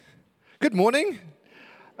Good morning.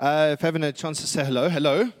 If I haven't had a chance to say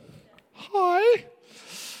hello. Hi.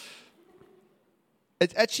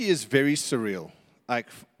 It actually is very surreal. I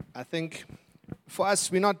think for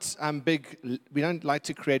us, we're not big. We don't like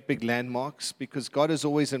to create big landmarks because God is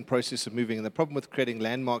always in process of moving. And the problem with creating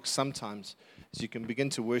landmarks sometimes is you can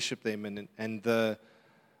begin to worship them, and the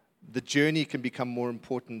journey can become more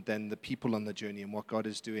important than the people on the journey and what God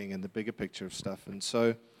is doing and the bigger picture of stuff. And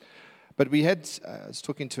so. But I was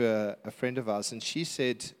talking to a friend of ours, and she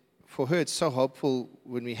said, for her, it's so helpful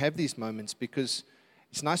when we have these moments because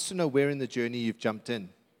it's nice to know where in the journey you've jumped in,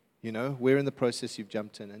 where in the process you've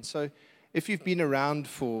jumped in. And so if you've been around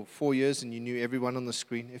for 4 years and you knew everyone on the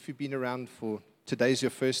screen, if you've been around for today's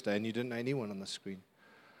your first day and you didn't know anyone on the screen,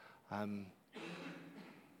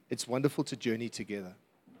 it's wonderful to journey together.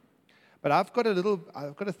 But I've got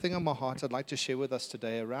a thing on my heart I'd like to share with us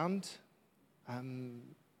today around.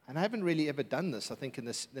 And I haven't really ever done this, I think, in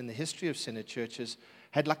the history of Synod churches,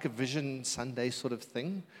 had like a Vision Sunday sort of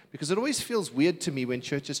thing. Because it always feels weird to me when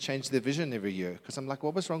churches change their vision every year. Because I'm like,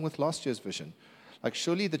 what was wrong with last year's vision? Like,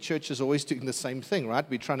 surely the church is always doing the same thing, right?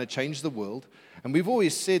 We're trying to change the world. And we've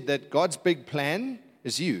always said that God's big plan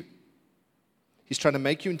is you. He's trying to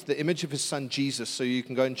make you into the image of his son, Jesus, so you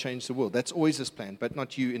can go and change the world. That's always his plan. But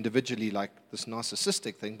not you individually like this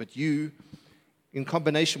narcissistic thing, but you in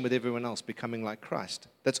combination with everyone else, becoming like Christ.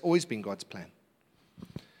 That's always been God's plan.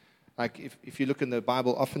 Like, if you look in the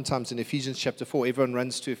Bible, oftentimes in Ephesians chapter 4, everyone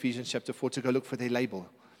runs to Ephesians chapter 4 to go look for their label,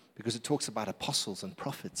 because it talks about apostles and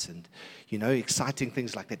prophets and, exciting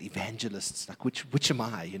things like that, evangelists, like which am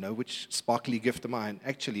I, which sparkly gift am I? And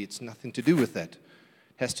actually, it's nothing to do with that. It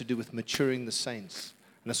has to do with maturing the saints,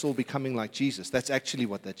 and us all becoming like Jesus. That's actually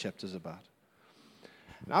what that chapter's about.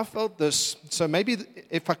 And I felt this, so maybe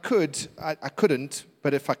if I could, I couldn't,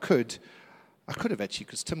 but if I could have actually,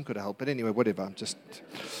 because Tim could have helped. But anyway, whatever,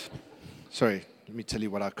 sorry, let me tell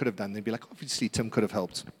you what I could have done. They'd be like, obviously Tim could have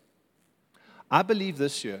helped. I believe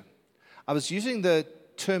this year, I was using the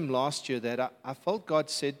term last year that I felt God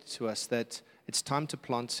said to us that it's time to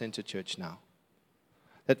plant Center Church now.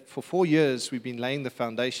 That for 4 years we've been laying the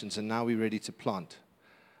foundations and now we're ready to plant.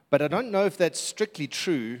 But I don't know if that's strictly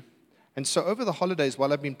true. And so over the holidays,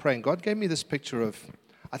 while I've been praying, God gave me this picture of,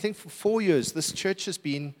 I think for 4 years, this church has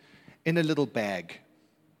been in a little bag.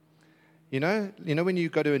 You know when you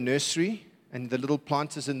go to a nursery and the little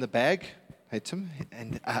plant is in the bag? Hey, Tim?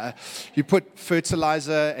 And you put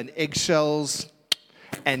fertilizer and eggshells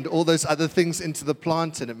and all those other things into the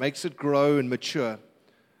plant, and it makes it grow and mature.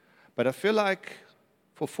 But I feel like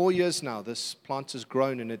for 4 years now, this plant has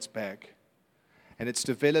grown in its bag. And it's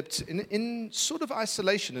developed in sort of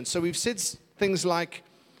isolation. And so we've said things like,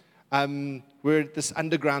 we're this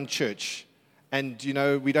underground church. And,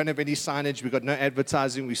 we don't have any signage. We've got no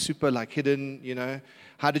advertising. We're super, hidden,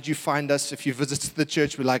 How did you find us? If you visit the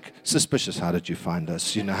church, we're like, suspicious. How did you find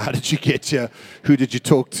us? How did you get here? Who did you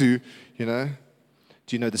talk to? Do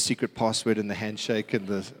you know the secret password and the handshake and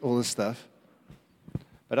all this stuff?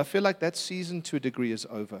 But I feel like that season, to a degree, is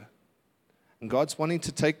over. And God's wanting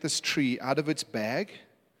to take this tree out of its bag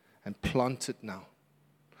and plant it now,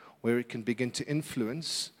 where it can begin to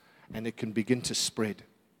influence and it can begin to spread.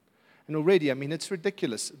 And already, it's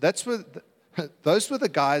ridiculous. Those were the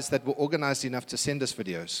guys that were organized enough to send us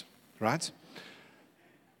videos, right?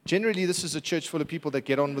 Generally, this is a church full of people that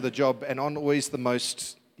get on with the job and aren't always the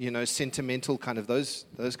most, sentimental kind of those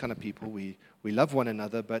kind of people. We love one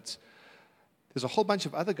another, but there's a whole bunch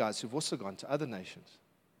of other guys who've also gone to other nations.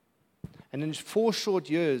 And in 4 short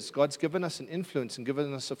years, God's given us an influence and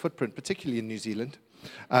given us a footprint, particularly in New Zealand.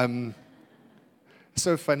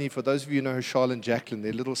 So funny, for those of you who know Charles and Jacqueline,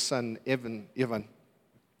 their little son, Evan,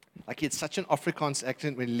 like he had such an Afrikaans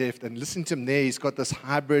accent when he left. And listening to him there, he's got this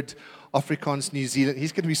hybrid Afrikaans New Zealand.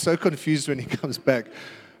 He's going to be so confused when he comes back.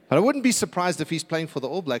 But I wouldn't be surprised if he's playing for the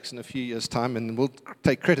All Blacks in a few years' time, and we'll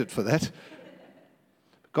take credit for that.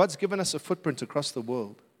 God's given us a footprint across the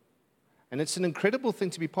world. And it's an incredible thing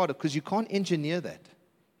to be part of because you can't engineer that.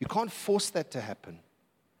 You can't force that to happen.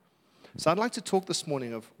 So I'd like to talk this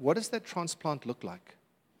morning of what does that transplant look like?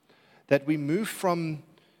 That we move from,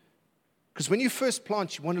 because when you first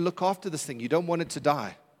plant, you want to look after this thing. You don't want it to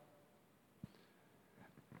die.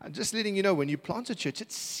 I'm just letting you know, when you plant a church,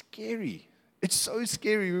 it's scary. It's so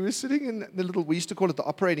scary. We were sitting in we used to call it the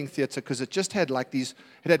operating theater because it just had it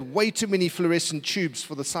had way too many fluorescent tubes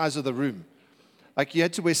for the size of the room. Like you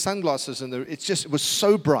had to wear sunglasses, and it was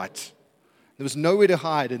so bright. There was nowhere to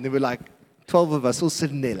hide, and there were like 12 of us all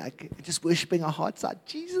sitting there, just worshiping our hearts out.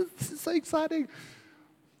 Jesus, this is so exciting.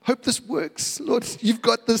 Hope this works. Lord, you've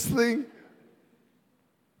got this thing.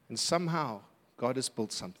 And somehow, God has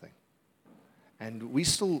built something. And we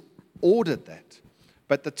still ordered that.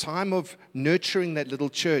 But the time of nurturing that little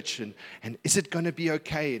church and is it going to be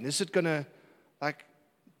okay? And is it going to,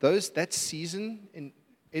 that season,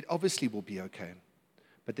 it obviously will be okay.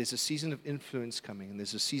 But there's a season of influence coming, and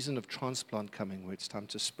there's a season of transplant coming where it's time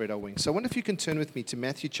to spread our wings. So I wonder if you can turn with me to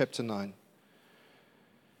Matthew chapter 9. I'm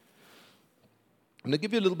going to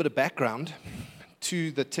give you a little bit of background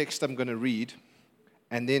to the text I'm going to read,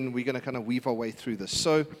 and then we're going to kind of weave our way through this.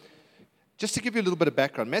 So just to give you a little bit of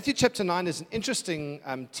background, Matthew chapter 9 is an interesting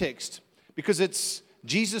text because it's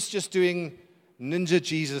Jesus just doing ninja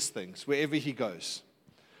Jesus things wherever he goes.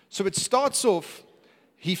 So it starts off,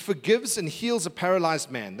 he forgives and heals a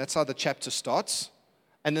paralyzed man. That's how the chapter starts.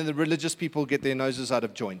 And then the religious people get their noses out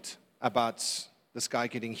of joint about this guy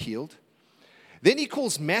getting healed. Then he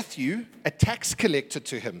calls Matthew a tax collector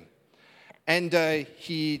to him. And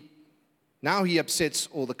he upsets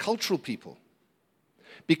all the cultural people.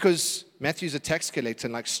 Because Matthew's a tax collector,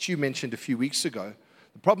 and like Stu mentioned a few weeks ago,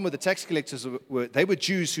 the problem with the tax collectors they were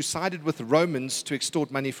Jews who sided with the Romans to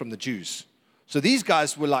extort money from the Jews. So these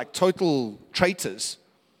guys were like total traitors.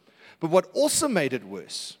 But what also made it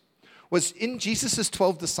worse was in Jesus'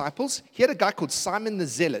 12 disciples, he had a guy called Simon the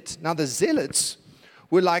Zealot. Now the Zealots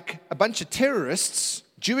were like a bunch of terrorists,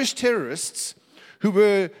 Jewish terrorists, who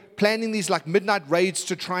were planning these like midnight raids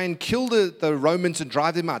to try and kill the Romans and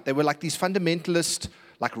drive them out. They were like these fundamentalist,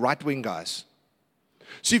 like right-wing guys.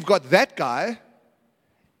 So you've got that guy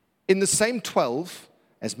in the same 12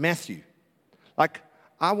 as Matthew. Like,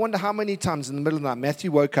 I wonder how many times in the middle of the night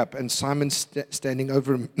Matthew woke up and Simon's standing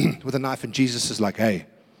over him with a knife and Jesus is like, hey,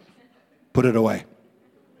 put it away.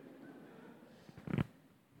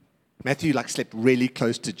 Matthew like slept really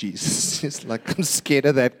close to Jesus. He's like, I'm scared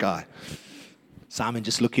of that guy. Simon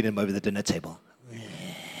just looking at him over the dinner table.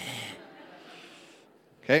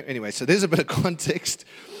 Okay, anyway, so there's a bit of context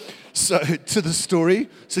to the story.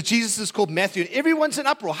 So Jesus is called Matthew, and everyone's in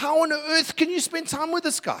uproar. How on earth can you spend time with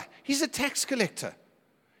this guy? He's a tax collector.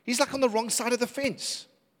 He's like on the wrong side of the fence.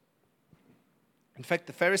 In fact,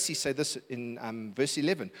 the Pharisees say this in verse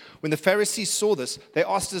 11. When the Pharisees saw this, they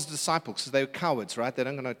asked his disciples, because they were cowards, right? They're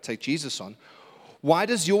not going to take Jesus on. Why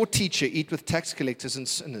does your teacher eat with tax collectors and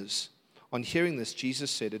sinners? On hearing this, Jesus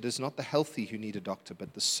said, it is not the healthy who need a doctor,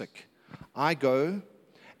 but the sick. Go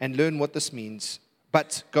and learn what this means.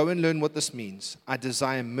 I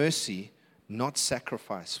desire mercy, not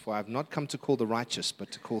sacrifice, for I have not come to call the righteous,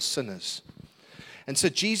 but to call sinners. And so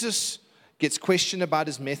Jesus gets questioned about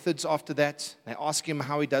his methods after that. They ask him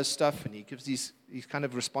how he does stuff, and he kind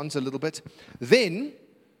of responds a little bit. Then,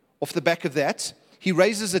 off the back of that, he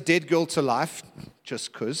raises a dead girl to life,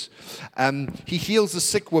 just because. He heals a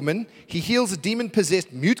sick woman. He heals a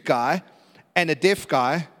demon-possessed mute guy and a deaf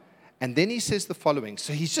guy. And then he says the following.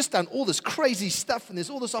 So he's just done all this crazy stuff, and there's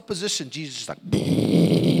all this opposition. Jesus is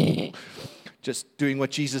like, just doing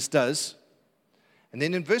what Jesus does. And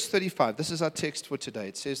then in verse 35, this is our text for today.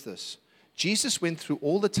 It says this. Jesus went through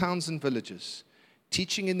all the towns and villages,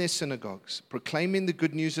 teaching in their synagogues, proclaiming the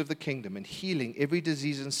good news of the kingdom, and healing every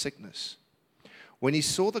disease and sickness. When he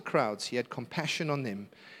saw the crowds, he had compassion on them,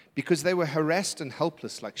 because they were harassed and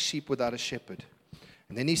helpless like sheep without a shepherd.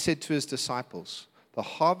 And then he said to his disciples, the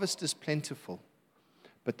harvest is plentiful,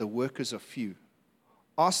 but the workers are few.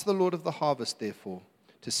 Ask the Lord of the harvest, therefore,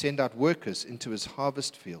 to send out workers into his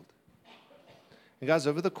harvest field. And guys,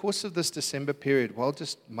 over the course of this December period, while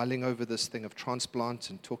just mulling over this thing of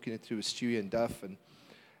transplant and talking it through with Stewie and Duff, and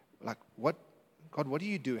like, God, what are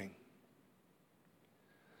you doing?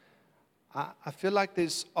 I feel like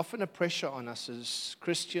there's often a pressure on us as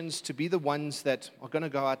Christians to be the ones that are going to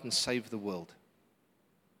go out and save the world.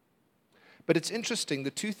 But it's interesting,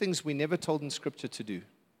 the two things we never told in Scripture to do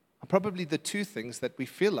are probably the two things that we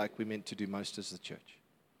feel like we're meant to do most as the church.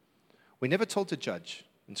 We're never told to judge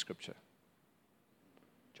in Scripture.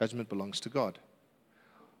 Judgment belongs to God.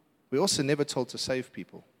 We're also never told to save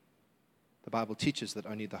people. The Bible teaches that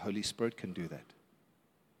only the Holy Spirit can do that.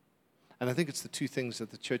 And I think it's the two things that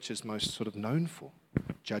the church is most sort of known for.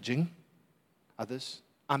 Judging others.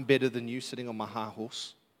 I'm better than you, sitting on my high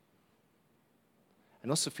horse.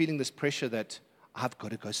 And also feeling this pressure that I've got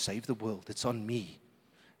to go save the world. It's on me.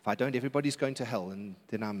 If I don't, everybody's going to hell. And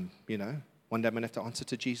then one day I'm going to have to answer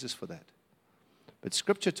to Jesus for that. But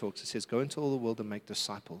Scripture talks, it says, go into all the world and make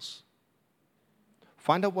disciples.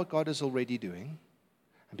 Find out what God is already doing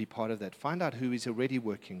and be part of that. Find out who he's already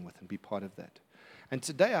working with and be part of that. And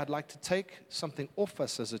today I'd like to take something off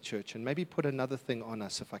us as a church and maybe put another thing on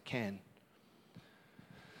us if I can.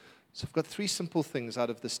 So I've got three simple things out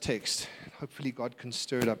of this text. Hopefully God can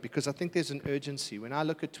stir it up, because I think there's an urgency. When I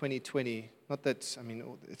look at 2020, not that,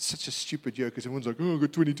 it's such a stupid year because everyone's like, oh, I've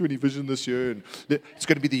got 2020 vision this year, and it's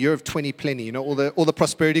going to be the year of 20 plenty. You know, all the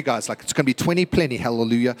prosperity guys, like, it's going to be 20 plenty,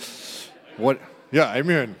 hallelujah. What? Yeah,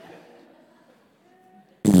 amen.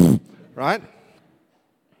 Right?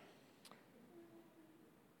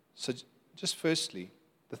 So just firstly,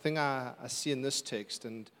 the thing I see in this text,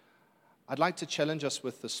 and I'd like to challenge us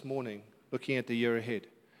with this morning, looking at the year ahead.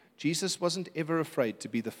 Jesus wasn't ever afraid to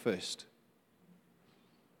be the first.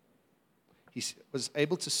 He was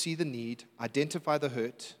able to see the need, identify the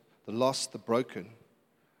hurt, the lost, the broken.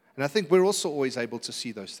 And I think we're also always able to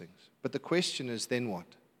see those things. But the question is, then what?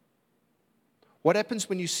 What happens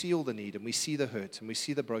when you see all the need, and we see the hurt, and we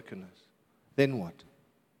see the brokenness? Then what?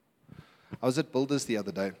 I was at Builders the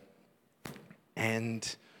other day,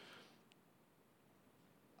 and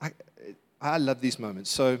I love these moments.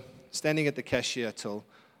 So, standing at the cashier till,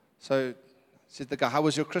 so I said to the guy, how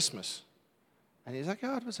was your Christmas? And he's like,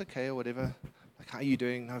 oh, it was okay or whatever. Like, how are you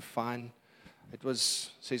doing? No, fine. It was,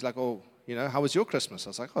 so he's like, oh, how was your Christmas? I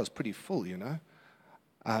was like, oh, it was pretty full,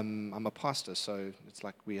 I'm a pastor, so it's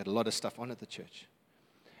like we had a lot of stuff on at the church.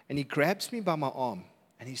 And he grabs me by my arm,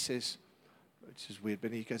 and he says, which is weird,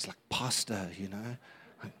 but he goes like, Pastor,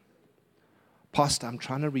 Pastor, I'm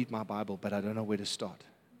trying to read my Bible, but I don't know where to start.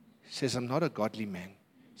 He says, I'm not a godly man.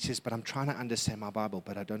 He says, but I'm trying to understand my Bible,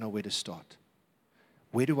 but I don't know where to start.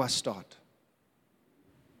 Where do I start?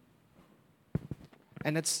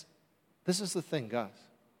 And this is the thing, guys.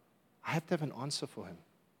 I have to have an answer for him.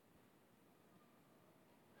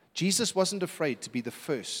 Jesus wasn't afraid to be the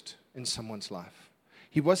first in someone's life.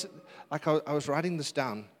 He wasn't, like I was writing this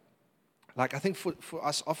down. Like I think for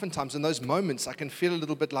us, oftentimes in those moments, I can feel a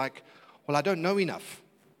little bit like, well, I don't know enough.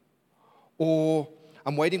 Or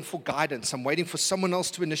I'm waiting for guidance. I'm waiting for someone else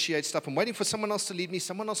to initiate stuff. I'm waiting for someone else to lead me,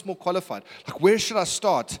 someone else more qualified. Like, where should I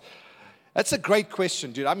start? That's a great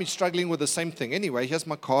question, dude. I've been struggling with the same thing. Anyway, here's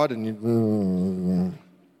my card, which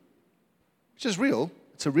is real.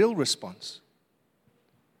 It's a real response.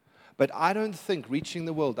 But I don't think reaching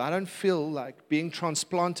the world, I don't feel like being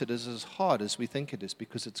transplanted is as hard as we think it is,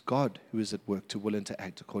 because it's God who is at work to will and to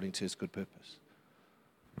act according to his good purpose.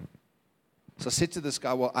 So I said to this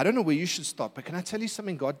guy, well, I don't know where you should start, but can I tell you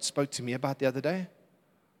something God spoke to me about the other day?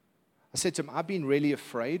 I said to him, I've been really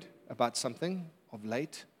afraid about something of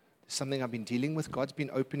late. There's something I've been dealing with. God's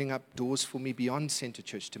been opening up doors for me beyond Center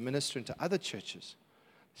Church to minister into other churches.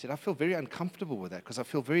 I said, I feel very uncomfortable with that, because I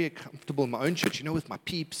feel very comfortable in my own church, with my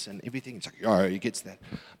peeps and everything. It's like, oh, he gets that.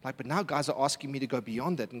 I'm like, but now guys are asking me to go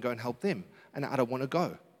beyond that and go and help them, and I don't want to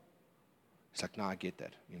go. He's like, no, I get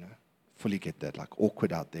that, fully get that, like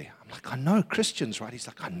awkward out there. I'm like, I know, Christians, right? He's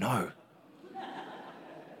like, I know. I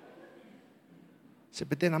said,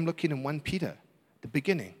 but then I'm looking in 1 Peter, the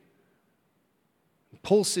beginning.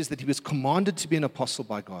 Paul says that he was commanded to be an apostle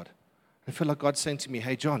by God. I feel like God's saying to me,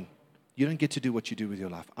 hey, John, you don't get to do what you do with your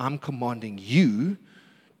life. I'm commanding you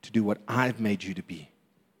to do what I've made you to be.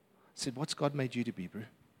 I said, what's God made you to be, bro?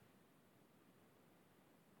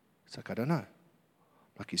 It's like, I don't know.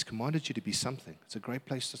 Like, he's commanded you to be something. It's a great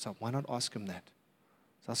place to start. Why not ask him that?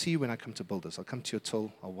 So I'll see you when I come to Builders. I'll come to your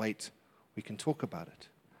till. I'll wait. We can talk about it.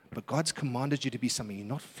 But God's commanded you to be something. You're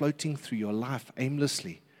not floating through your life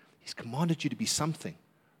aimlessly. He's commanded you to be something,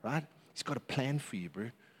 right? He's got a plan for you,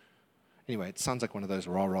 bro. Anyway, it sounds like one of those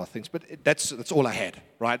rah-rah things, but that's all I had,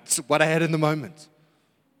 right? It's what I had in the moment.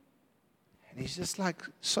 And he's just like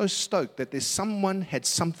so stoked that there's someone had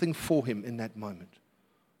something for him in that moment.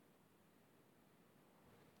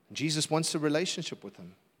 And Jesus wants a relationship with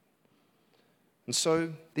him. And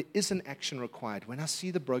so there is an action required. When I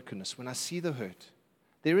see the brokenness, when I see the hurt,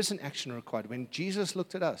 there is an action required. When Jesus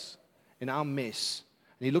looked at us in our mess,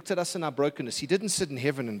 and he looked at us in our brokenness, he didn't sit in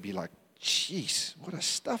heaven and be like, jeez, what a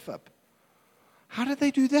stuff up. How did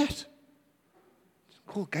they do that?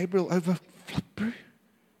 Call Gabriel over, flip, bro.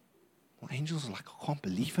 Well, angels are like, I can't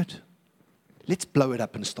believe it. Let's blow it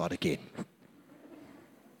up and start again.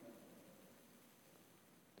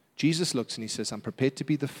 Jesus looks and he says, I'm prepared to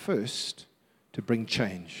be the first to bring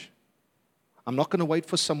change. I'm not going to wait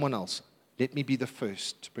for someone else. Let me be the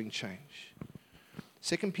first to bring change.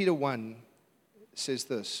 2 Peter 1 says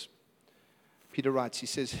this. Peter writes, he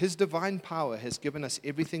says, his divine power has given us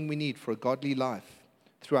everything we need for a godly life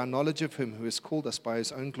through our knowledge of him who has called us by his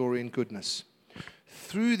own glory and goodness.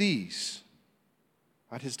 Through these,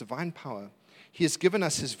 right, his divine power, he has given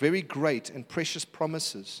us his very great and precious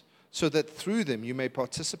promises, so that through them you may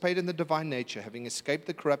participate in the divine nature, having escaped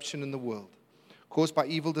the corruption in the world, caused by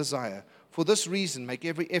evil desire. For this reason, make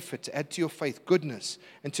every effort to add to your faith goodness,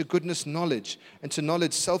 and to goodness knowledge, and to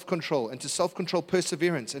knowledge self-control, and to self-control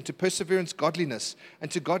perseverance, and to perseverance godliness, and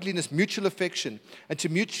to godliness mutual affection, and to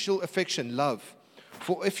mutual affection love.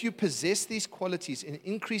 For if you possess these qualities in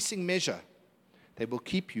increasing measure, they will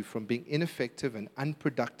keep you from being ineffective and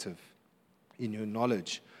unproductive in your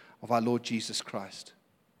knowledge of our Lord Jesus Christ.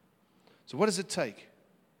 So what does it take?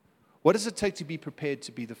 What does it take to be prepared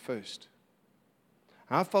to be the first?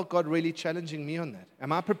 I felt God really challenging me on that.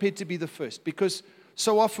 Am I prepared to be the first? Because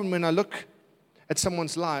so often when I look at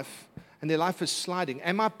someone's life and their life is sliding,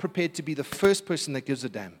 am I prepared to be the first person that gives a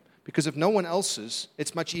damn? Because if no one else is,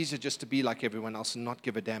 it's much easier just to be like everyone else and not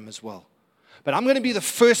give a damn as well. But I'm going to be the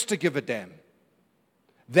first to give a damn.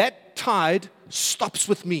 That tide stops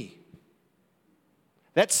with me.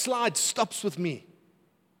 That slide stops with me.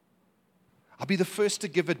 I'll be the first to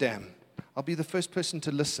give a damn. I'll be the first person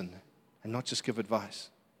to listen and not just give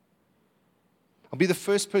advice. I'll be the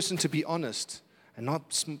first person to be honest and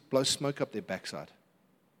not blow smoke up their backside.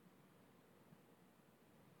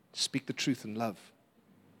 Speak the truth in love.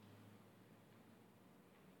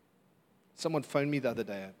 Someone phoned me the other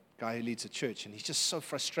day, a guy who leads a church, and he's just so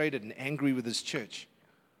frustrated and angry with his church.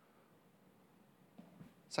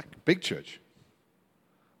 It's like a big church,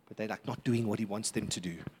 but they're like not doing what he wants them to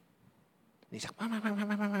do. And he's like,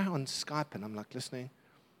 on Skype, and I'm like listening.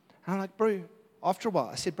 And I'm like, bro, after a while,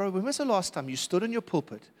 I said, bro, when was the last time you stood in your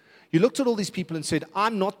pulpit, you looked at all these people and said,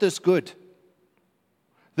 I'm not this good.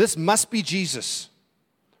 This must be Jesus.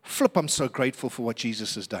 Flip, I'm so grateful for what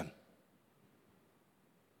Jesus has done.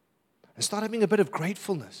 And start having a bit of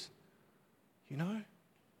gratefulness. You know?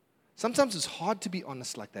 Sometimes it's hard to be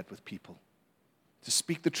honest like that with people, to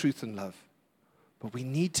speak the truth in love. But we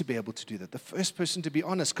need to be able to do that. The first person to be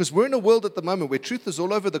honest. Because we're in a world at the moment where truth is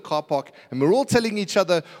all over the car park and we're all telling each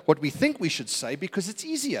other what we think we should say because it's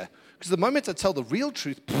easier. Because the moment I tell the real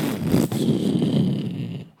truth,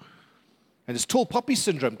 and it's tall poppy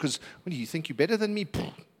syndrome because, what do you think you're better than me?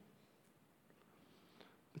 But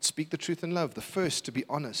speak the truth in love. The first to be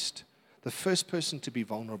honest. The first person to be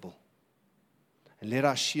vulnerable. And let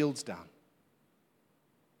our shields down.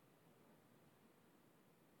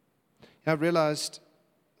 I realized,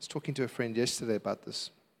 I was talking to a friend yesterday about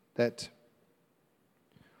this, that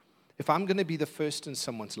if I'm going to be the first in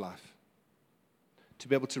someone's life to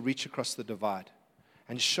be able to reach across the divide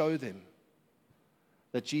and show them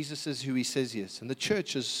that Jesus is who he says he is, and the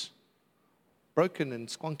church is broken and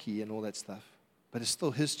squonky and all that stuff, but it's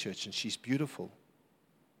still his church and she's beautiful,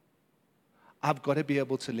 I've got to be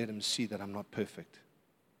able to let him see that I'm not perfect.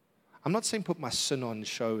 I'm not saying put my sin on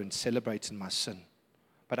show and celebrate in my sin.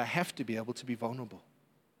 But I have to be able to be vulnerable.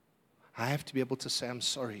 I have to be able to say, I'm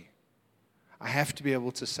sorry. I have to be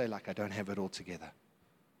able to say, like, I don't have it all together.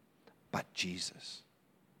 But Jesus.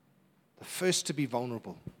 The first to be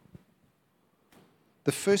vulnerable.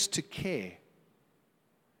 The first to care.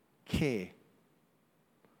 Care.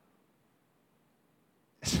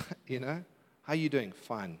 You know? How are you doing?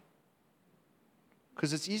 Fine.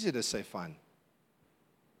 Because it's easier to say fine.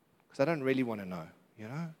 Because I don't really want to know, you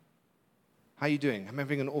know? How are you doing? I'm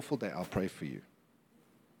having an awful day. I'll pray for you.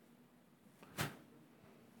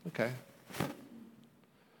 Okay.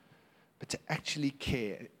 But to actually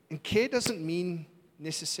care. And care doesn't mean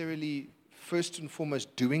necessarily first and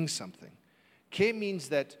foremost doing something. Care means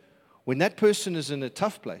that when that person is in a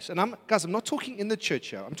tough place, and I'm not talking in the church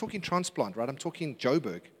here. I'm talking transplant, right? I'm talking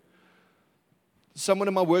Joburg. Someone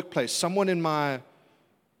in my workplace, someone in my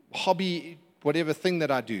hobby, whatever thing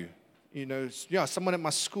that I do. You know, yeah, someone at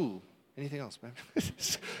my school. Anything else, man?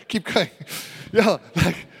 Keep going. Yeah,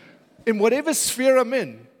 like in whatever sphere I'm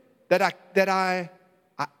in, that I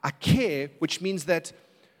care, which means that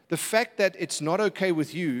the fact that it's not okay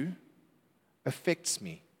with you affects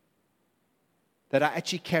me. That I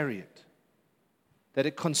actually carry it. That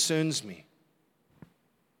it concerns me.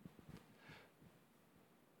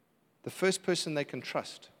 The first person they can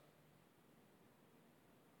trust.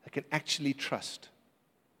 They can actually trust.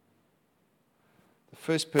 The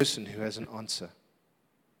first person who has an answer.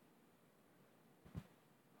 I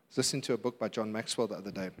was listening to a book by John Maxwell the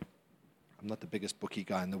other day. I'm not the biggest bookie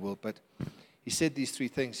guy in the world, but he said these three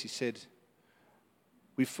things. He said,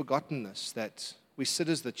 we've forgotten this, that we sit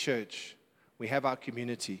as the church, we have our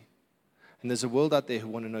community, and there's a world out there who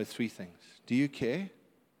want to know three things. Do you care?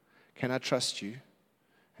 Can I trust you?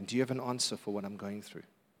 And do you have an answer for what I'm going through?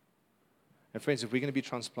 And friends, if we're going to be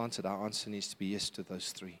transplanted, our answer needs to be yes to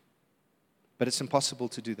those three. But it's impossible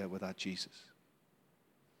to do that without Jesus.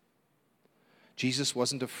 Jesus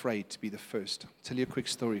wasn't afraid to be the first. I'll tell you a quick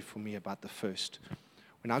story for me about the first.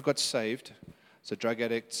 When I got saved, as a drug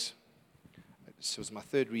addict, this was my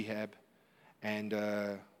third rehab, And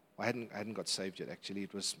I hadn't got saved yet, actually.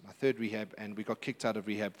 It was my third rehab, and we got kicked out of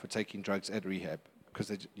rehab for taking drugs at rehab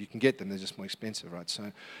because you can get them, they're just more expensive, right?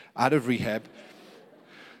 So out of rehab,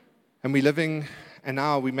 and we're living, and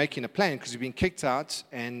now we're making a plan because we've been kicked out,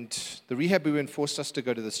 and the rehab we were in forced us to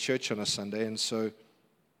go to this church on a Sunday, and so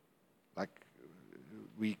like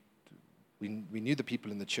we knew the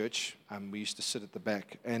people in the church. We used to sit at the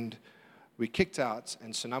back, and we kicked out,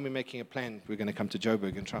 and so now we're making a plan. We're going to come to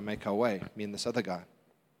Joburg and try and make our way, me and this other guy.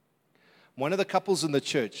 One of the couples in the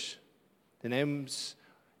church,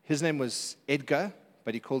 his name was Edgar,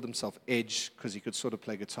 but he called himself Edge because he could sort of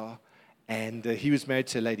play guitar. And he was married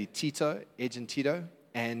to a lady, Tito, Edge and Tito,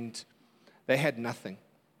 and they had nothing.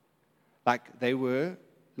 Like, they were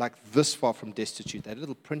like this far from destitute. They had a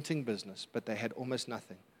little printing business, but they had almost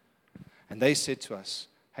nothing. And they said to us,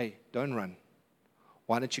 hey, don't run.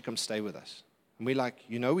 Why don't you come stay with us? And we're like,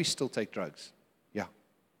 we still take drugs. Yeah.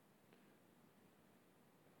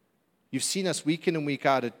 You've seen us week in and week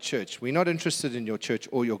out at church. We're not interested in your church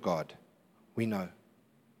or your God. We know.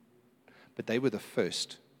 But they were the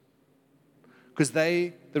first. Because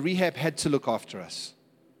the rehab had to look after us.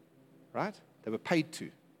 Right? They were paid to.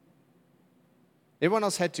 Everyone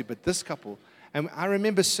else had to, but this couple. And I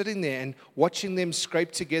remember sitting there and watching them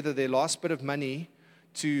scrape together their last bit of money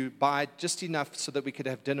to buy just enough so that we could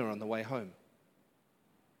have dinner on the way home.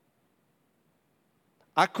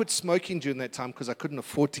 I quit smoking during that time because I couldn't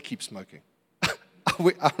afford to keep smoking.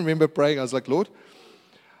 I remember praying. I was like, Lord,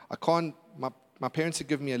 I can't. My parents had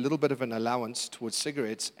given me a little bit of an allowance towards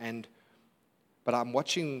cigarettes, but I'm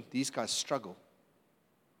watching these guys struggle.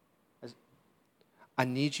 I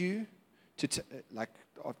need you to,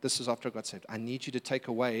 this is after I got saved. I need you to take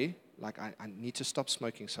away, I need to stop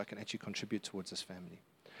smoking so I can actually contribute towards this family.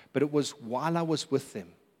 But it was while I was with them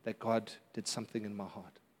that God did something in my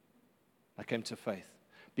heart. I came to faith.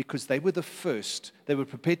 Because they were the first. They were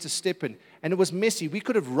prepared to step in. And it was messy. We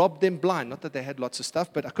could have robbed them blind. Not that they had lots of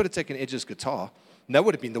stuff, but I could have taken Edge's guitar. And that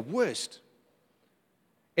would have been the worst.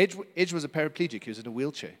 Edge was a paraplegic. He was in a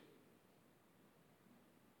wheelchair.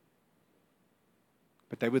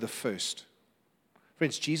 But they were the first.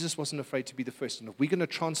 Friends, Jesus wasn't afraid to be the first. And if we're going to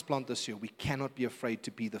transplant this year, we cannot be afraid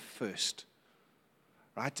to be the first.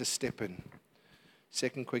 Right? To step in.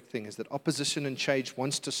 Second quick thing is that opposition and change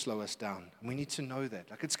wants to slow us down. And we need to know that.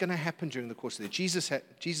 It's going to happen during the course of the day.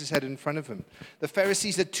 Jesus had it in front of him. The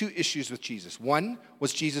Pharisees had two issues with Jesus. One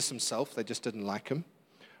was Jesus himself. They just didn't like him.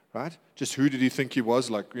 Right? Just who did he think he was?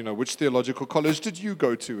 Which theological college did you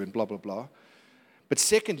go to? And blah, blah, blah. But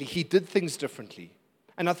secondly, he did things differently.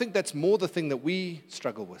 And I think that's more the thing that we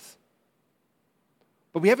struggle with.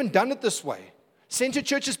 But we haven't done it this way. Center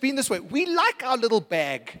Church has been this way. We like our little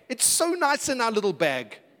bag. It's so nice in our little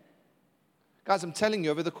bag. Guys, I'm telling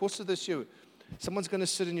you, over the course of this year, someone's going to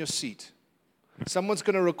sit in your seat. Someone's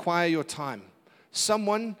going to require your time.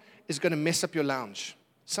 Someone is going to mess up your lounge.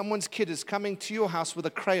 Someone's kid is coming to your house with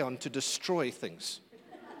a crayon to destroy things.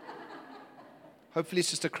 Hopefully it's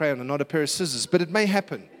just a crayon and not a pair of scissors, but it may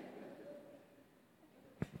happen.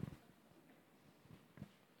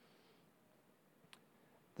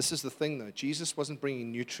 This is the thing, though. Jesus wasn't bringing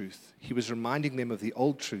new truth. He was reminding them of the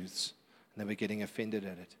old truths, and they were getting offended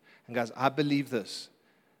at it. And guys, I believe this.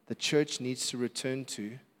 The church needs to return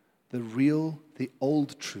to the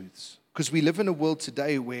old truths. Because we live in a world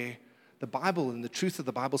today where the Bible and the truth of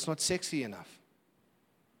the Bible is not sexy enough.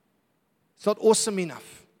 It's not awesome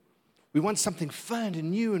enough. We want something fun and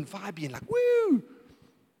new and vibey and woo!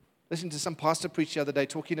 Listening to some pastor preach the other day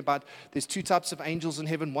talking about there's two types of angels in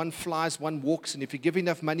heaven. One flies, one walks. And if you give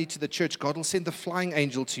enough money to the church, God will send the flying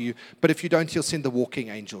angel to you. But if you don't, he'll send the walking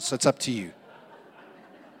angel. So it's up to you.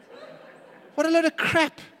 What a load of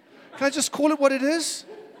crap. Can I just call it what it is?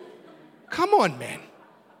 Come on, man.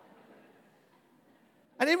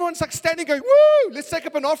 And everyone's standing going, woo, let's take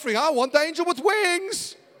up an offering. I want the angel with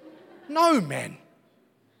wings. No, man.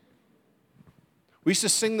 We used to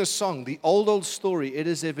sing this song, the old story, it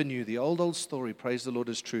is ever new. The old story, praise the Lord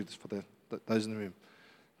is truth for those in the room.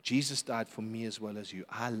 Jesus died for me as well as you.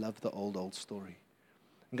 I love the old story.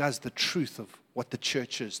 And guys, the truth of what the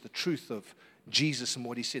church is, the truth of Jesus and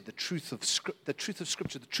what he said, the truth of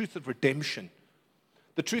Scripture, the truth of redemption,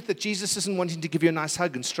 the truth that Jesus isn't wanting to give you a nice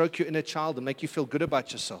hug and stroke your inner child and make you feel good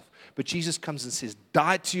about yourself. But Jesus comes and says,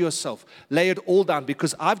 die to yourself. Lay it all down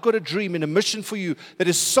because I've got a dream and a mission for you that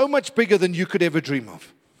is so much bigger than you could ever dream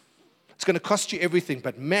of. It's going to cost you everything.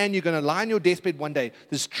 But man, you're going to lie on your deathbed one day,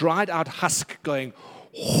 this dried out husk going,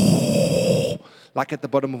 oh, like at the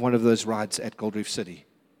bottom of one of those rides at Gold Reef City.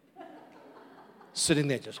 Sitting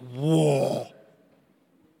there just, whoa.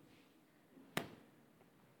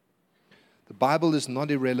 The Bible is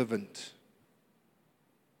not irrelevant.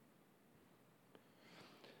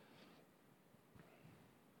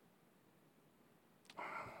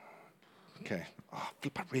 Okay. Oh,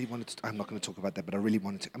 Flip, I really wanted to. I'm not going to talk about that, but I really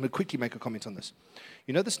wanted to. I'm going to quickly make a comment on this.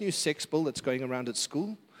 You know this new sex bill that's going around at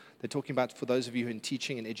school? They're talking about, for those of you who are in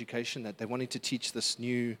teaching and education, that they're wanting to teach this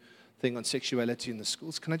new thing on sexuality in the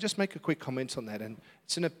schools. Can I just make a quick comment on that? And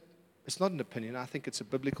it's not an opinion. I think it's a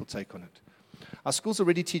biblical take on it. Our schools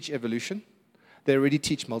already teach evolution. They already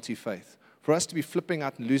teach multi-faith. For us to be flipping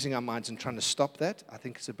out and losing our minds and trying to stop that, I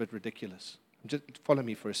think it's a bit ridiculous. Just follow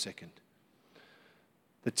me for a second.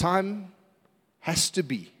 The time has to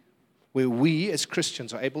be where we as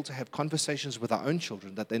Christians are able to have conversations with our own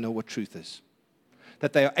children that they know what truth is.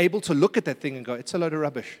 That they are able to look at that thing and go, it's a load of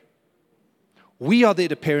rubbish. We are there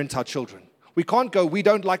to parent our children. We can't go, we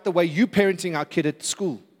don't like the way you're parenting our kid at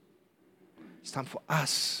school. It's time for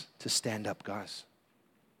us to stand up, guys.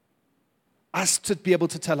 Us to be able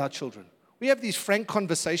to tell our children. We have these frank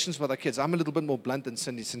conversations with our kids. I'm a little bit more blunt than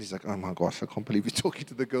Cindy. Cindy's like, oh my gosh, I can't believe you're talking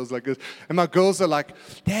to the girls like this. And my girls are like,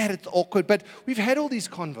 Dad, it's awkward. But we've had all these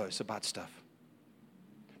convos about stuff.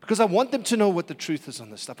 Because I want them to know what the truth is on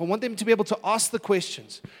this stuff. I want them to be able to ask the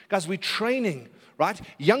questions. Guys, we're training, right?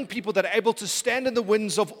 Young people that are able to stand in the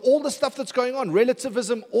winds of all the stuff that's going on,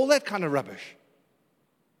 relativism, all that kind of rubbish.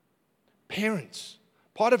 Parents,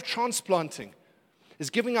 part of transplanting is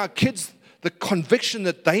giving our kids the conviction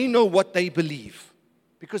that they know what they believe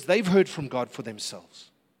because they've heard from God for themselves.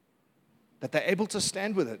 That they're able to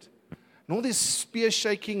stand with it. And all this spear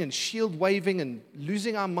shaking and shield waving and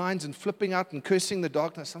losing our minds and flipping out and cursing the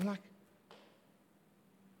darkness. I'm like,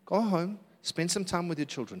 go home, spend some time with your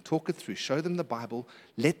children, talk it through, show them the Bible,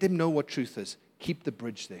 let them know what truth is. Keep the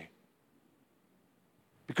bridge there.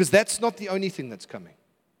 Because that's not the only thing that's coming.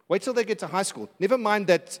 Wait till they get to high school. Never mind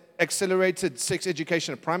that accelerated sex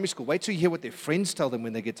education at primary school. Wait till you hear what their friends tell them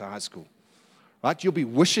when they get to high school. Right? You'll be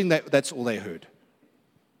wishing that that's all they heard.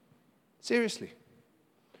 Seriously.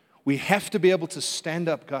 We have to be able to stand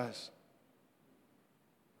up, guys.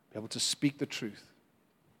 Be able to speak the truth.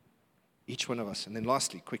 Each one of us. And then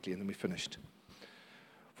lastly, quickly, and then we're finished.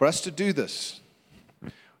 For us to do this,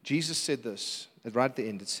 Jesus said this, right at the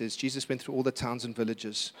end. It says, Jesus went through all the towns and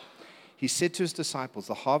villages. He said to his disciples,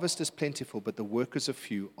 the harvest is plentiful, but the workers are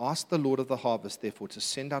few. Ask the Lord of the harvest, therefore, to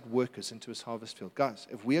send out workers into his harvest field. Guys,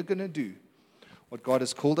 if we are going to do what God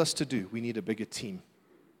has called us to do, we need a bigger team.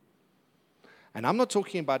 And I'm not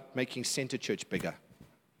talking about making Center Church bigger.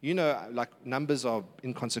 You know, like numbers are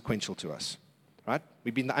inconsequential to us, right?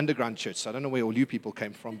 We've been the underground church, so I don't know where all you people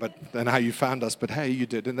came from, and how you found us, but hey, you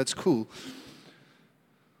did, and that's cool.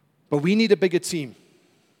 But we need a bigger team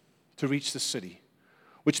to reach the city.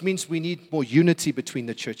 Which means we need more unity between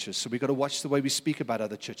the churches. So we've got to watch the way we speak about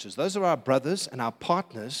other churches. Those are our brothers and our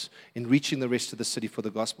partners in reaching the rest of the city for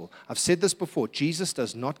the gospel. I've said this before. Jesus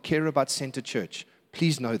does not care about Center Church.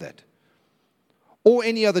 Please know that. Or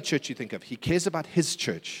any other church you think of. He cares about his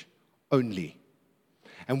church only.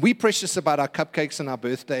 And we're precious about our cupcakes and our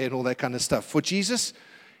birthday and all that kind of stuff. For Jesus,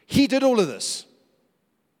 he did all of this.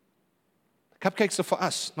 The cupcakes are for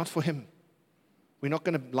us, not for him. We're not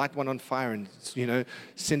going to light one on fire and,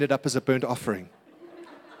 send it up as a burnt offering.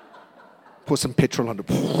 Pour some petrol on it,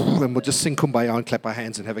 and we'll just sing Kumbaya and clap our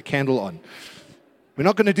hands and have a candle on. We're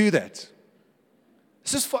not going to do that.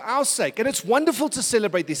 This is for our sake, and it's wonderful to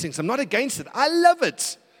celebrate these things. I'm not against it. I love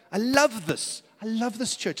it. I love this. I love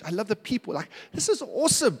this church. I love the people. This is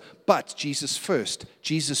awesome. But Jesus first,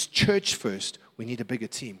 Jesus church first, we need a bigger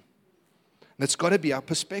team. And it's got to be our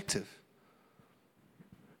perspective.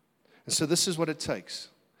 And so this is what it takes.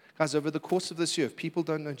 Guys, over the course of this year, if people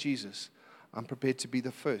don't know Jesus, I'm prepared to be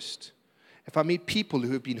the first. If I meet people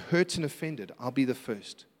who have been hurt and offended, I'll be the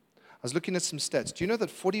first. I was looking at some stats. Do you know that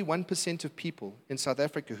 41% of people in South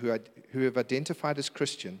Africa who have identified as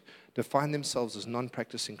Christian define themselves as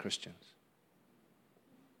non-practicing Christians?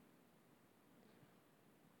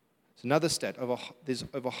 It's another stat. There's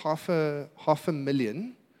over half a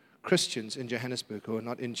million Christians in Johannesburg who are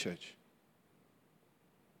not in church.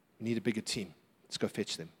 We need a bigger team. Let's go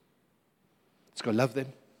fetch them. Let's go love them.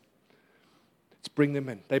 Let's bring them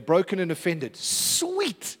in. They're broken and offended.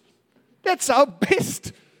 Sweet. That's our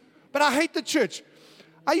best. But I hate the church.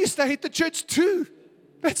 I used to hate the church too.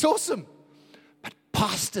 That's awesome. But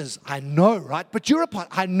pastors, I know, right? But you're a pastor.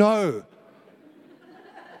 I know.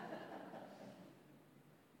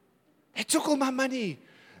 They took all my money.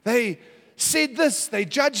 They said this. They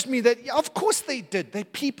judged me. That, yeah, of course they did. They're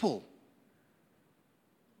people.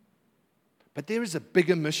 But there is a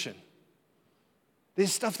bigger mission.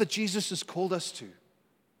 There's stuff that Jesus has called us to.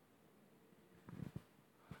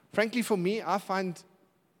 Frankly, for me, I find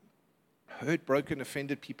hurt, broken,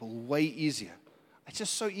 offended people way easier. It's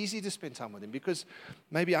just so easy to spend time with them because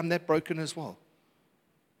maybe I'm that broken as well.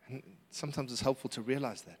 And sometimes it's helpful to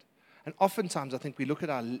realize that. And oftentimes, I think we look at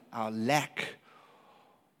our lack,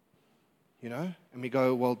 and we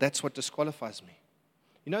go, well, that's what disqualifies me.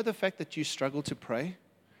 You know, the fact that you struggle to pray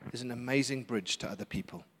is an amazing bridge to other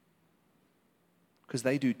people. Because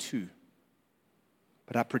they do too.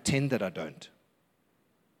 But I pretend that I don't.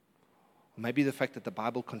 Or maybe the fact that the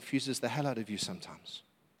Bible confuses the hell out of you sometimes.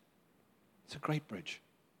 It's a great bridge.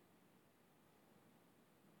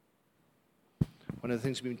 One of the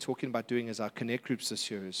things we've been talking about doing as our connect groups this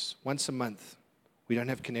year is once a month, we don't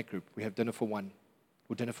have connect group. We have dinner for one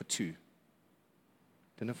or dinner for two.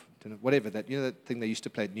 Dinner, whatever, that thing they used to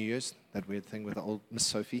play at New Year's, that weird thing with the old Miss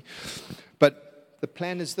Sophie. But the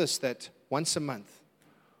plan is this, that once a month,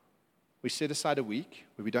 we set aside a week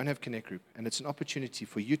where we don't have connect group, and it's an opportunity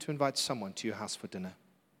for you to invite someone to your house for dinner.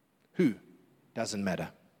 Who? Doesn't matter.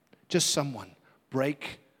 Just someone.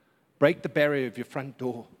 Break the barrier of your front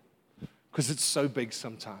door, because it's so big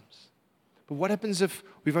sometimes. But what happens if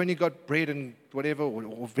we've only got bread and whatever,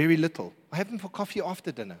 or very little? I have them for coffee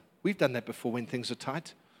after dinner. We've done that before when things are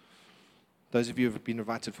tight. Those of you who have been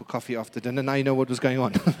invited for coffee after dinner, now you know what was going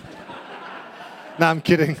on. No, I'm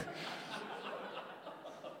kidding.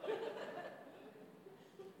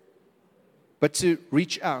 But to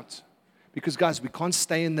reach out, because guys, we can't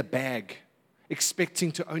stay in the bag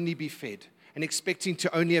expecting to only be fed and expecting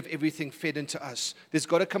to only have everything fed into us. There's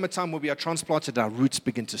got to come a time where we are transplanted, our roots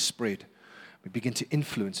begin to spread. We begin to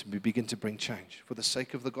influence and we begin to bring change for the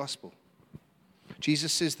sake of the gospel.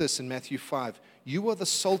 Jesus says this in Matthew 5, "You are the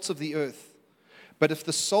salt of the earth, but if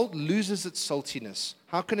the salt loses its saltiness,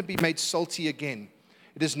 how can it be made salty again?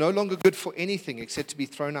 It is no longer good for anything except to be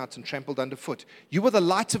thrown out and trampled underfoot. You are the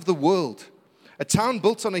light of the world. A town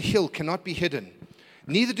built on a hill cannot be hidden.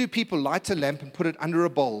 Neither do people light a lamp and put it under a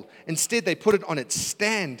bowl. Instead, they put it on its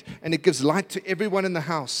stand, and it gives light to everyone in the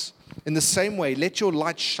house. In the same way, let your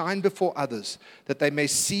light shine before others, that they may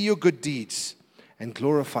see your good deeds and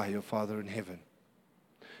glorify your Father in heaven."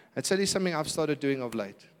 I'll tell you something I've started doing of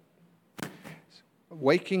late.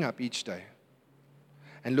 Waking up each day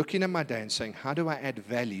and looking at my day and saying, how do I add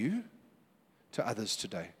value to others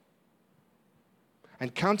today?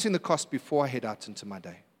 And counting the cost before I head out into my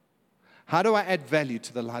day. How do I add value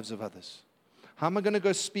to the lives of others? How am I going to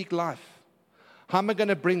go speak life? How am I going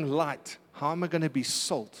to bring light? How am I going to be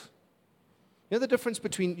salt? You know the difference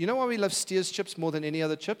between, you know why we love Steers chips more than any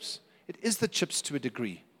other chips? It is the chips to a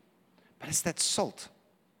degree, but it's that salt.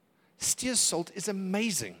 Steers salt is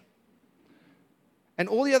amazing. And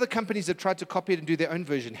all the other companies that tried to copy it and do their own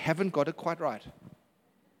version haven't got it quite right.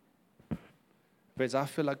 Friends, I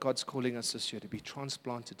feel like God's calling us this year to be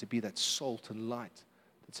transplanted, to be that salt and light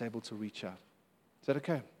that's able to reach out. Is that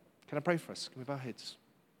okay? Can I pray for us? Can we bow our heads?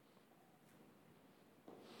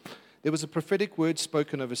 There was a prophetic word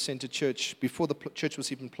spoken over Center Church before the church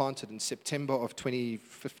was even planted in September of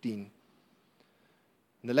 2015.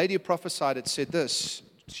 And the lady who prophesied it said this.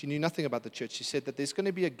 She knew nothing about the church. She said that there's going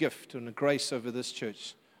to be a gift and a grace over this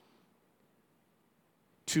church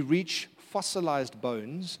to reach fossilized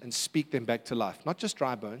bones and speak them back to life. Not just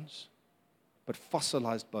dry bones, but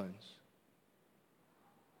fossilized bones.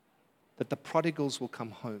 That the prodigals will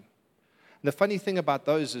come home. And the funny thing about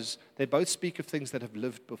those is they both speak of things that have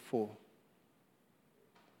lived before.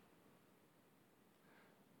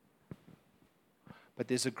 But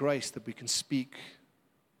there's a grace that we can speak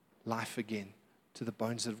life again to the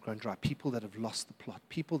bones that have grown dry, people that have lost the plot,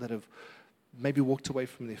 people that have maybe walked away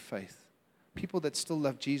from their faith, people that still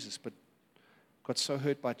love Jesus but got so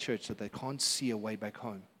hurt by church that they can't see a way back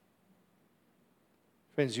home.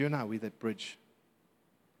 Friends, you and I, we're that bridge.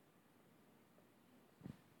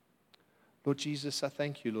 Lord Jesus, I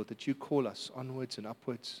thank you, Lord, that you call us onwards and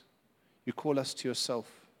upwards. You call us to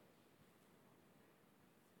yourself.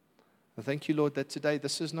 I thank you, Lord, that today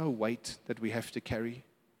this is no weight that we have to carry.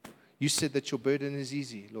 You said that your burden is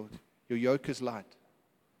easy, Lord. Your yoke is light.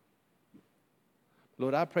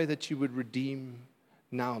 Lord, I pray that you would redeem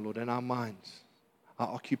now, Lord, in our minds, our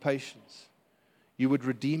occupations. You would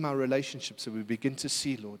redeem our relationships so we begin to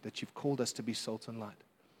see, Lord, that you've called us to be salt and light.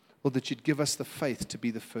 Lord, that you'd give us the faith to be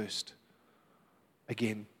the first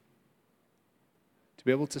again, to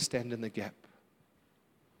be able to stand in the gap,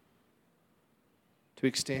 to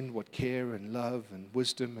extend what care and love and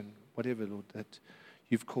wisdom and whatever, Lord, that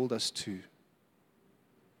you've called us to.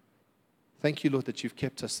 Thank you, Lord, that you've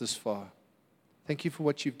kept us this far. Thank you for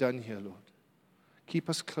what you've done here, Lord. Keep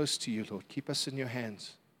us close to you, Lord. Keep us in your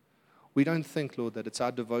hands. We don't think, Lord, that it's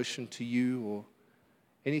our devotion to you or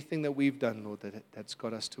anything that we've done, Lord, that's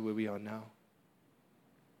got us to where we are now.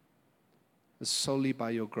 It's solely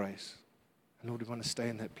by your grace. And Lord, we want to stay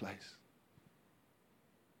in that place.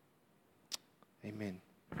 Amen.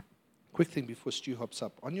 quick thing before Stu hops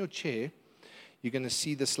up. On your chair, you're going to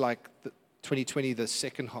see this like the 2020, the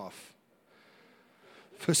second half.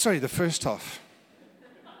 The first half.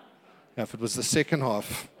 Yeah, if it was the second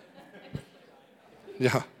half.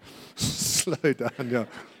 Yeah, slow down, yeah.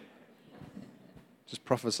 Just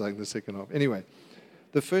prophesying the second half. Anyway,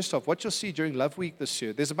 the first half, what you'll see during Love Week this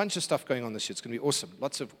year, there's a bunch of stuff going on this year. It's going to be awesome.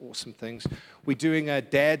 Lots of awesome things. We're doing a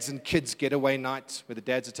dads and kids getaway night where the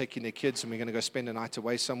dads are taking their kids and we're going to go spend a night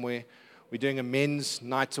away somewhere. We're doing a men's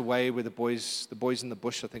night away with the boys in the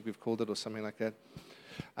bush, I think we've called it, or something like that.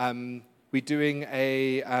 We're doing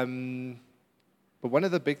but one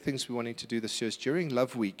of the big things we're wanting to do this year is during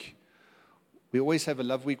Love Week. We always have a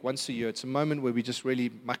Love Week once a year. It's a moment where we just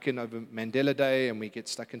really muck in over Mandela Day and we get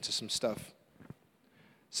stuck into some stuff.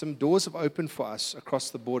 Some doors have opened for us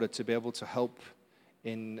across the border to be able to help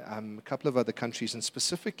in a couple of other countries, and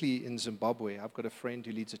specifically in Zimbabwe. I've got a friend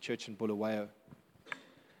who leads a church in Bulawayo.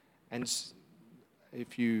 And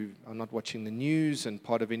if you are not watching the news and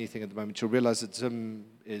part of anything at the moment, you'll realize that Zim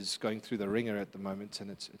is going through the ringer at the moment, and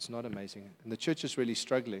it's not amazing. And the church is really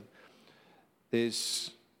struggling. The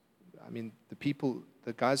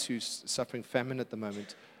guys who's suffering famine at the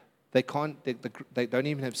moment, they don't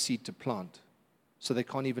even have seed to plant. So they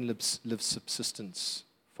can't even live subsistence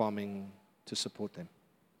farming to support them.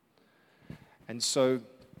 And so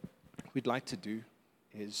what we'd like to do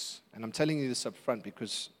is, and I'm telling you this up front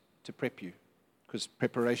because to prep you, because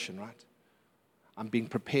preparation, right? I'm being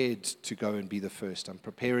prepared to go and be the first. I'm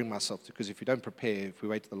preparing myself because if you don't prepare, if we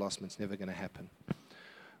wait to the last minute, it's never going to happen. I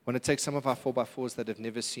want to take some of our 4x4s that have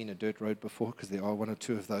never seen a dirt road before, because there are one or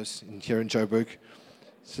two of those here in Joburg.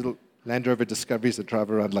 These little Land Rover Discoveries that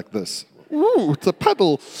drive around like this. Ooh, it's a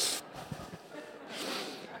puddle.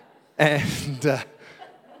 And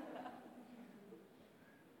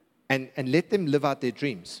let them live out their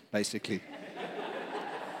dreams, basically.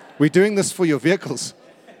 We're doing this for your vehicles.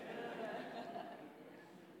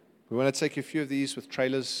 We want to take a few of these with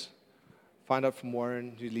trailers, find out from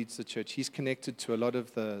Warren, who leads the church. He's connected to a lot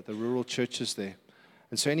of the rural churches there.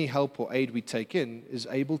 And so any help or aid we take in is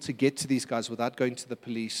able to get to these guys without going to the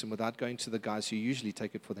police and without going to the guys who usually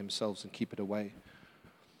take it for themselves and keep it away.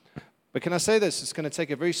 But can I say this? It's going to take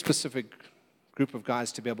a very specific group of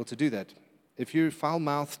guys to be able to do that. If you're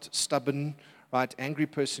foul-mouthed, stubborn, right, angry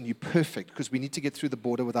person, you're perfect, because we need to get through the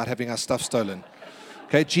border without having our stuff stolen.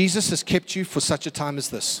 Okay, Jesus has kept you for such a time as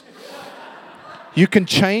this. You can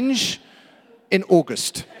change in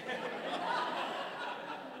August.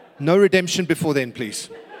 No redemption before then, please.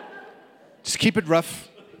 Just keep it rough.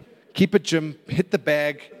 Keep it Jim. Hit the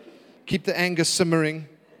bag. Keep the anger simmering.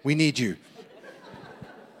 We need you.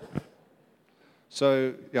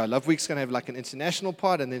 So, yeah, Love Week's going to have like an international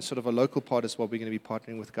part and then sort of a local part as well. We're going to be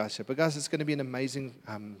partnering with guys here. But guys, it's going to be an amazing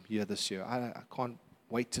year this year. I can't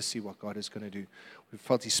wait to see what God is going to do. We've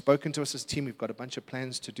felt He's spoken to us as a team. We've got a bunch of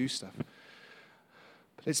plans to do stuff.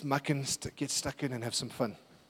 But let's muck in, get stuck in and have some fun.